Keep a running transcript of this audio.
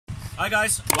Hi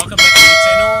guys, welcome back to the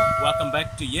channel, welcome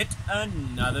back to yet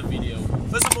another video.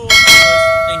 First of all,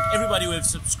 thank everybody who have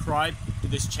subscribed to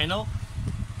this channel.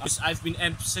 I've been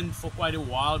absent for quite a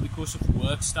while because of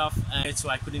work stuff, and so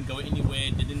I couldn't go anywhere,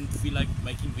 didn't feel like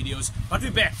making videos, but we're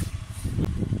back.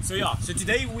 So yeah, so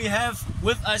today we have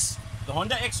with us the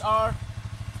Honda XR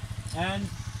and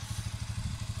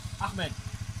Ahmed.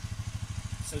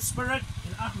 So Spirit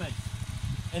and Ahmed.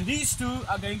 And these two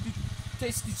are going to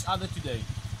test each other today.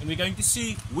 And we're going to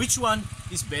see which one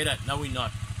is better. No, we're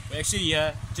not. We're actually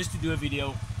here just to do a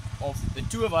video of the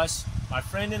two of us, my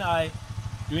friend and I,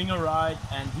 doing a ride,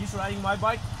 and he's riding my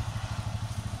bike.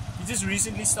 He just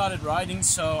recently started riding,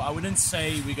 so I wouldn't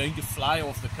say we're going to fly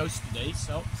off the coast today.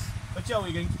 So, but yeah,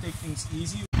 we're going to take things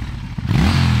easy.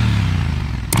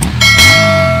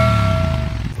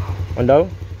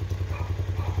 Onthou?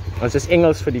 Ons is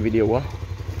Engels vir die video hoor.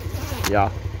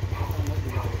 Ja.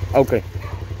 Okay.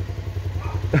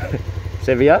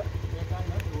 Sê weer?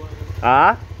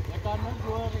 Ah?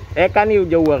 Ek kan nie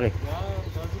jou hoor nie.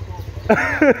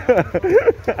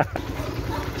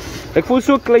 Ek voel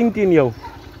so klein teen jou.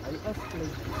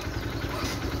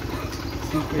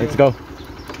 Let's go.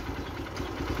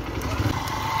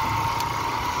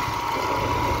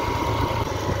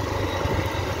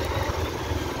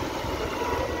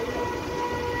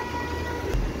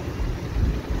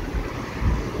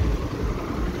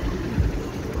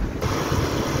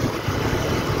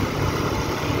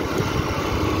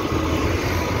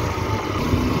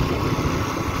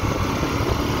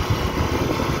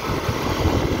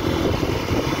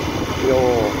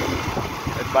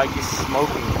 That bike is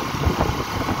smoking.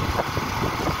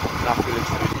 Now feel it.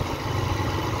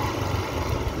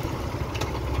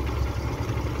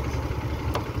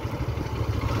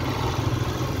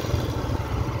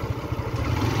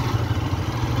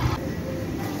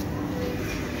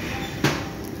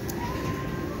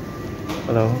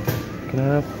 Hallo.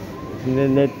 Knap.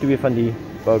 Net twee van die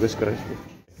burgers crisp.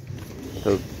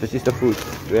 So this is the food.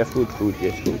 We have food,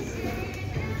 yes, food.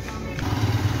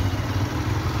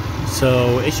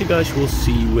 So as you guys will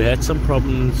see, we had some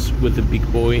problems with the big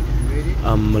boy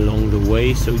along the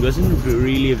way, so it wasn't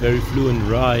really a very fluent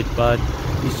ride, but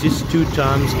it's just 2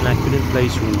 times and I couldn't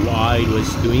place why it was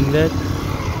doing that,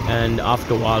 and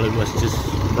after a while it was just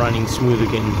running smooth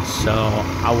again, so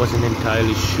I wasn't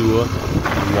entirely sure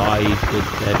why it did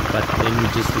that, but then we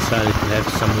just decided to have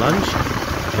some lunch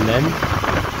and then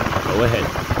go ahead.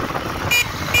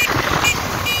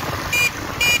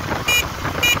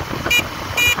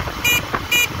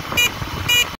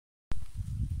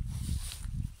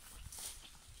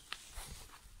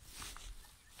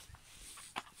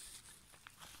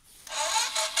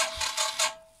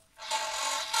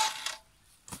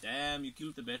 Damn, you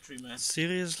killed the battery, man.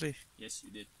 Seriously? Yes,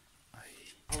 you did.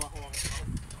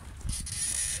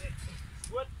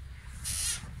 What?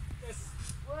 Yes,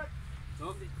 what?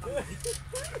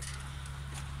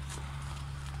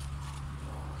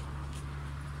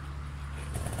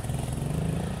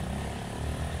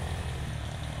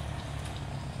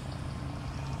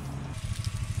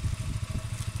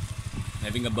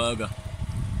 Having a burger.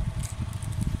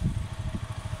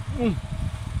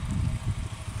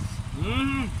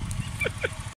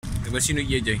 Ek was nie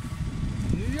jy.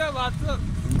 Ja, wat?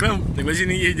 Kom, ek was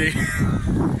nie jy.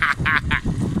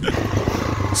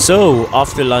 So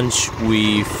after lunch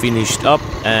we finished up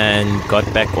and got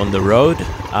back on the road,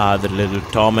 the little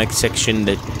tarmac section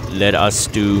that led us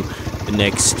to the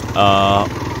next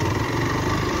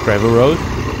gravel road,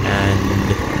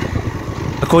 and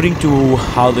according to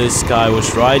how this guy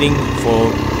was riding, for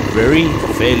a very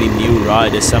fairly new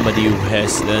ride, as somebody who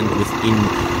has learned within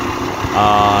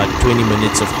 20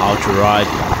 minutes of how to ride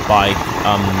a bike,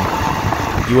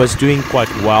 he was doing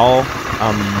quite well.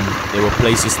 There were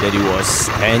places that he was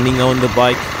standing on the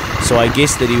bike, so I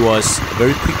guess that he was a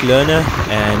very quick learner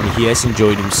and he has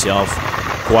enjoyed himself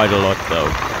quite a lot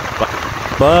though.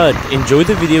 But enjoy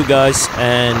the video guys,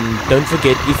 and don't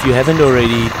forget, if you haven't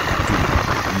already,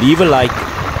 to leave a like,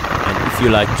 and if you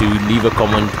like to leave a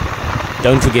comment,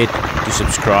 don't forget to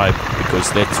subscribe,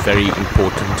 because that's very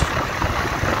important.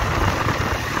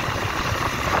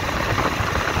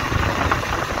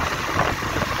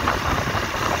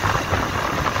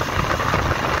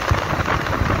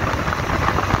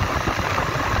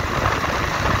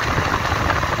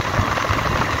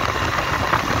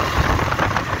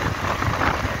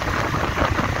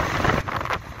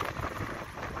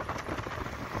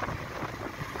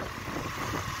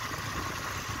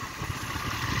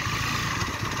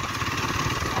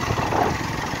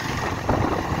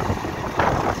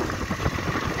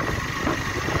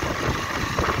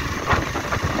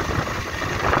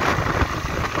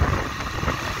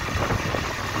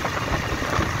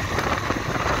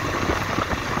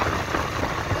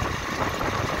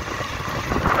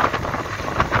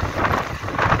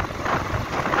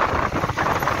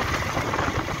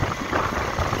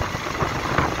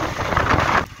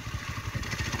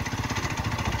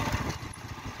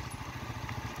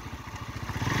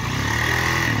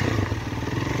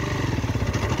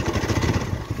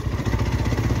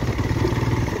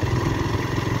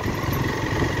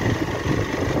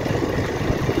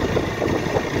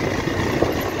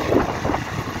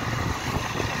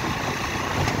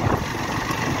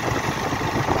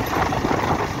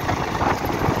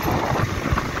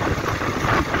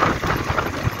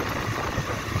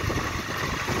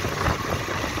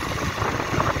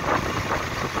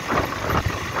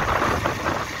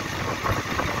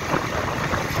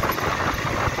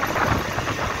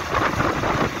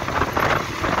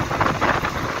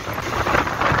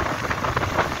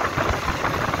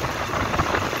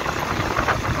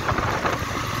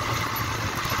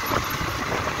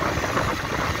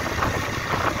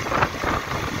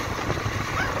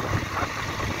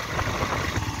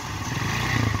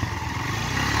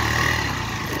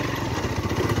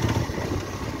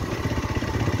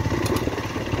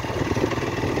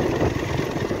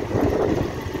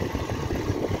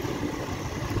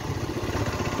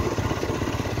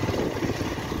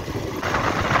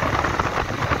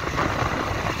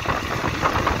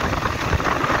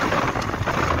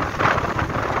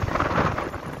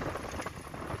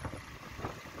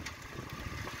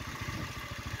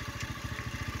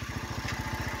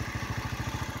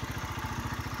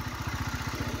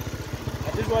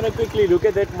 want to quickly look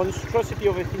at that monstrosity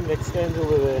of a thing that stands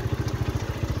over there.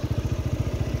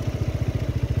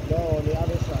 No, on the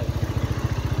other side.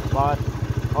 But,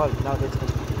 oh, now that's good.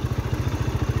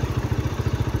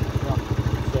 Yeah,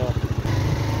 so.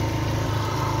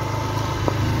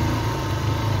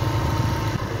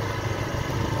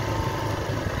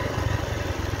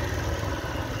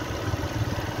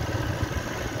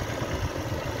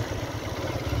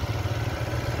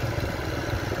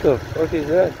 So, what is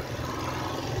that?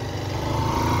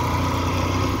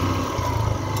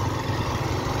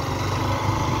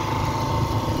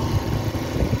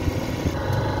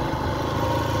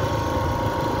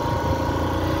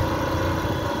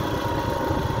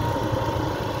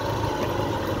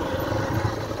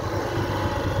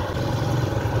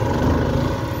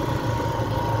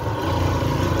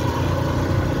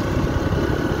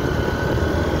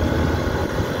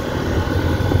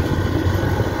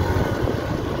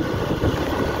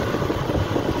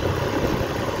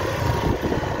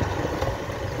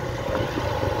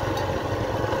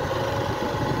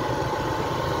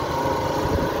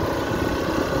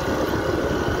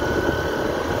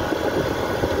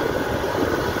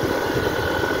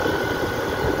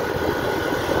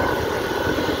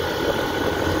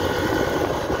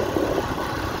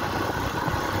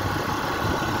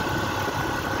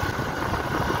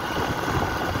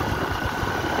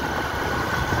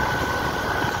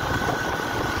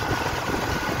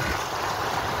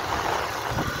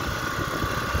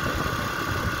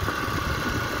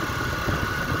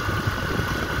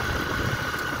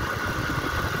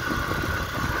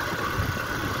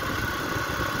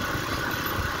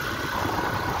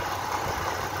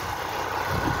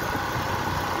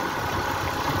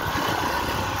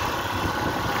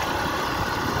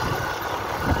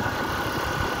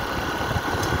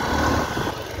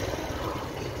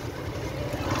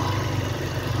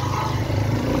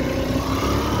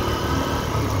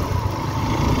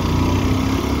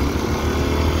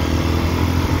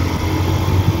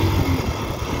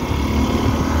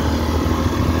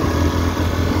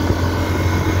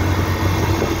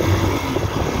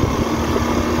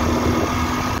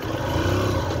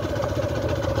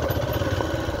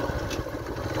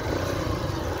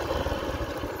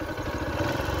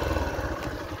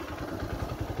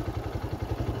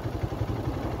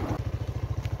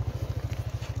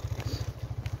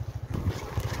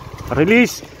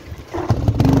 Release!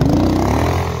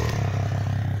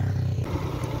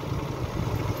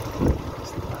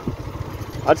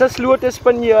 Als 'n sloot is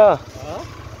spin hier.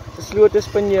 'n Sloot is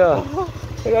spin hier.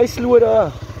 Kyk hy sloot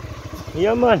daar.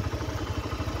 Ja man.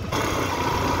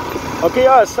 Okay,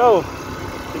 yeah, so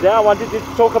today I wanted to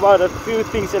talk about a few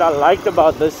things that I liked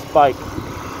about this bike.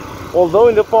 Although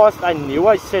in the past I knew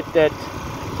I said that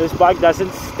this bike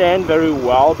doesn't stand very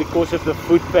well because of the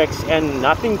foot pegs, and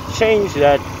nothing changed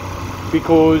that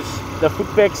because the foot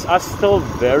pegs are still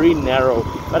very narrow.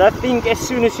 But I think as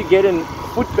soon as you get a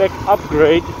foot peg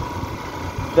upgrade,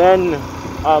 then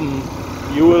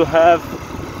you will have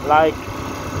like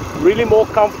really more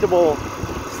comfortable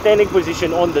standing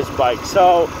position on this bike.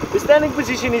 So the standing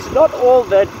position is not all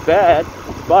that bad,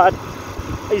 but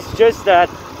it's just that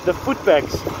the foot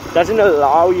pegs doesn't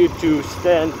allow you to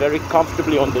stand very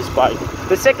comfortably on this bike.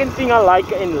 The second thing I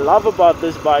like and love about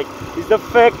this bike is the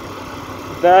fact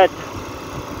that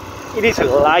it is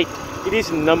light, it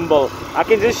is nimble. I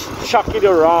can just chuck it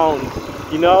around,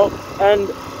 you know. And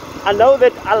I know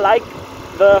that I like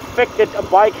the fact that a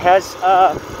bike has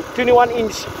a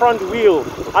 21-inch front wheel.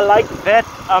 I like that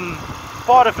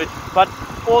part of it, but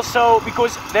also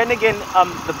because then again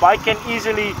the bike can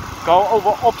easily go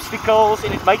over obstacles,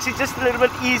 and it makes it just a little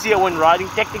bit easier when riding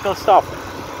technical stuff.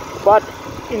 But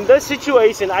in this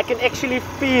situation I can actually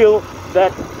feel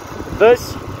that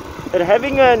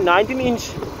having a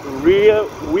 19-inch rear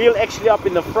wheel actually up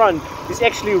in the front is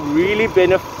actually really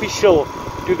beneficial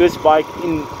to this bike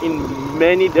in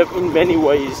many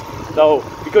ways. So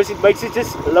because it makes it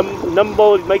just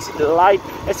nimble, it makes it light.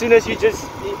 As soon as you just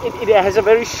it has a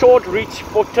very short reach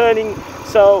for turning,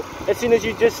 so as soon as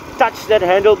you just touch that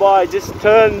handlebar, it just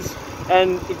turns,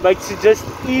 and it makes it just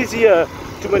easier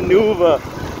to maneuver,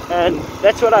 and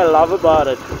that's what I love about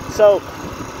it. So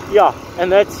yeah,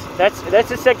 and that's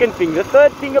the second thing. The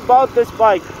third thing about this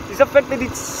bike is the fact that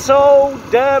it's so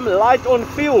damn light on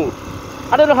fuel.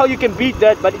 I don't know how you can beat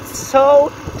that, but it's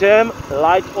so damn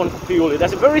light on fuel. It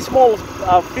has a very small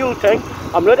fuel tank.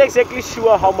 I'm not exactly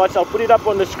sure how much. I'll put it up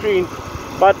on the screen,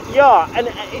 but yeah, and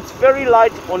it's very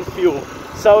light on fuel,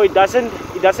 so it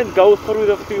doesn't go through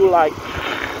the fuel like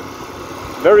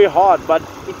very hard, but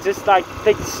it just like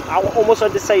takes, I almost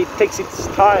want to say, it takes its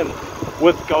time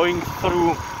with going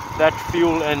through that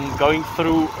fuel and going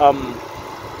through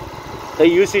the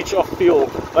usage of fuel,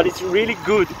 but it's really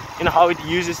good in how it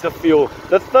uses the fuel.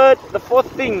 The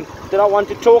fourth thing that I want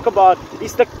to talk about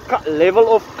is the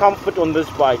level of comfort on this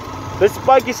bike. This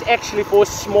bike is actually, for a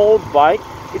small bike,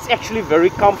 it's actually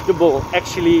very comfortable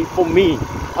actually for me.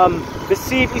 The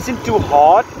seat isn't too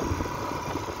hard,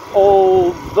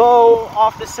 although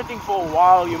after sitting for a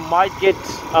while you might get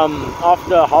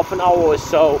after half an hour or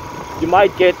so you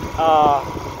might get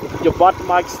your butt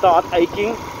might start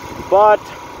aching, but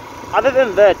other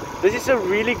than that, this is a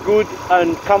really good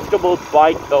and comfortable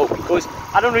bike though, because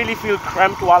I don't really feel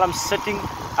cramped while I'm sitting.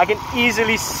 I can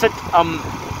easily sit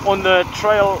on the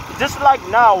trail, just like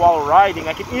now while riding.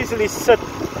 I can easily sit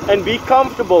and be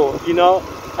comfortable, you know.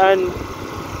 And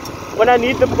when I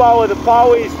need the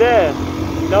power is there.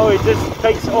 You know, it just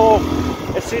takes off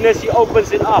as soon as he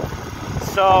opens it up.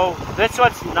 So that's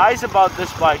what's nice about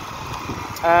this bike,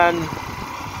 and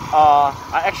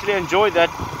I actually enjoy that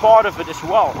part of it as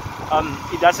well.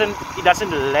 It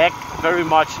doesn't lack very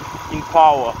much in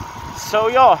power. So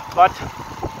yeah, but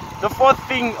the fourth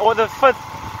thing, or the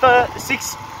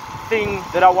sixth thing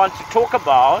that I want to talk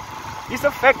about is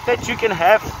the fact that you can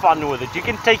have fun with it. You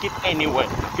can take it anywhere.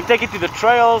 You can take it to the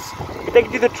trails.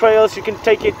 You can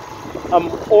take it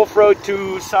off-road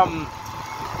to some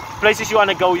places you want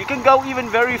to go. You can go even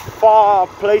very far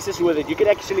places with it. You can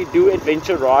actually do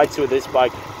adventure rides with this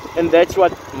bike, and that's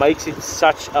what makes it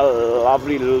such a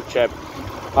lovely little chap,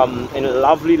 and a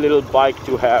lovely little bike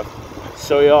to have.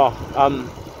 So yeah,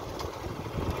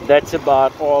 that's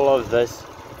about all of this.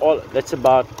 That's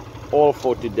about all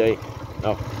for today.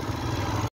 Now